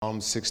Psalm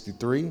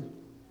 63.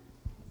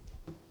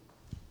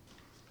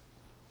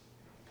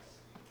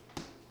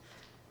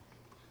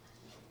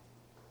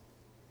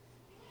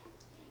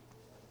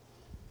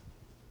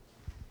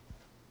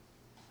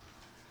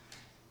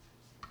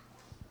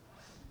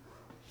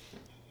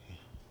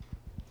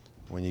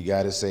 When you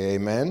got it, say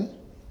amen.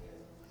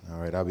 All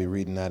right, I'll be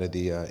reading out of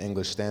the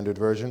English Standard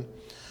Version.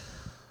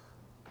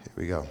 Here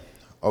we go.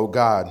 O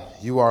God,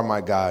 you are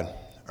my God.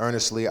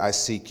 Earnestly I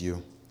seek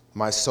you.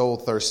 My soul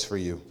thirsts for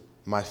you.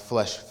 My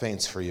flesh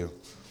faints for you,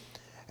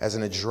 as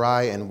in a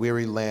dry and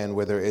weary land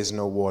where there is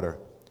no water.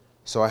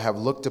 So I have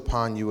looked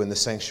upon you in the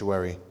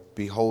sanctuary,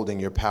 beholding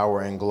your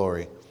power and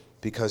glory.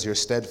 Because your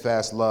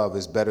steadfast love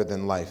is better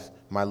than life,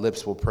 my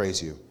lips will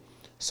praise you.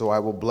 So I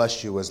will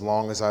bless you as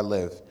long as I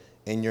live.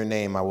 In your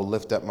name I will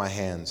lift up my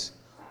hands.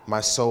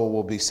 My soul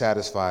will be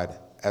satisfied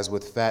as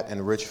with fat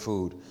and rich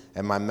food,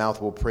 and my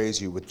mouth will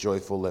praise you with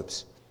joyful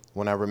lips.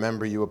 When I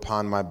remember you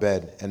upon my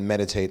bed and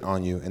meditate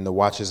on you in the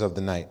watches of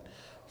the night.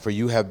 For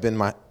you have been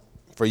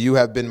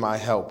my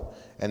help,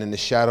 and in the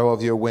shadow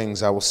of your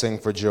wings I will sing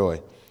for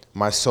joy.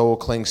 My soul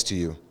clings to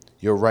you.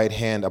 Your right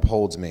hand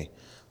upholds me.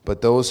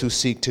 But those who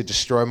seek to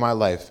destroy my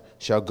life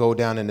shall go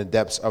down in the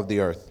depths of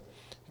the earth.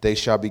 They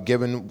shall be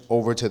given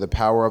over to the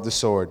power of the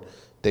sword.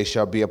 They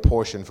shall be a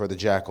portion for the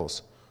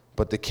jackals.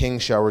 But the king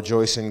shall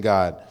rejoice in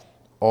God.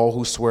 All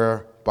who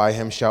swear by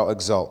him shall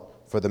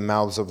exult, for the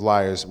mouths of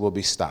liars will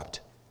be stopped.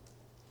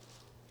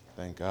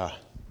 Thank God.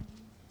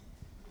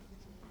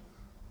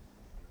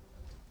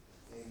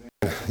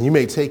 You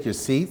may take your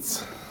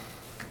seats.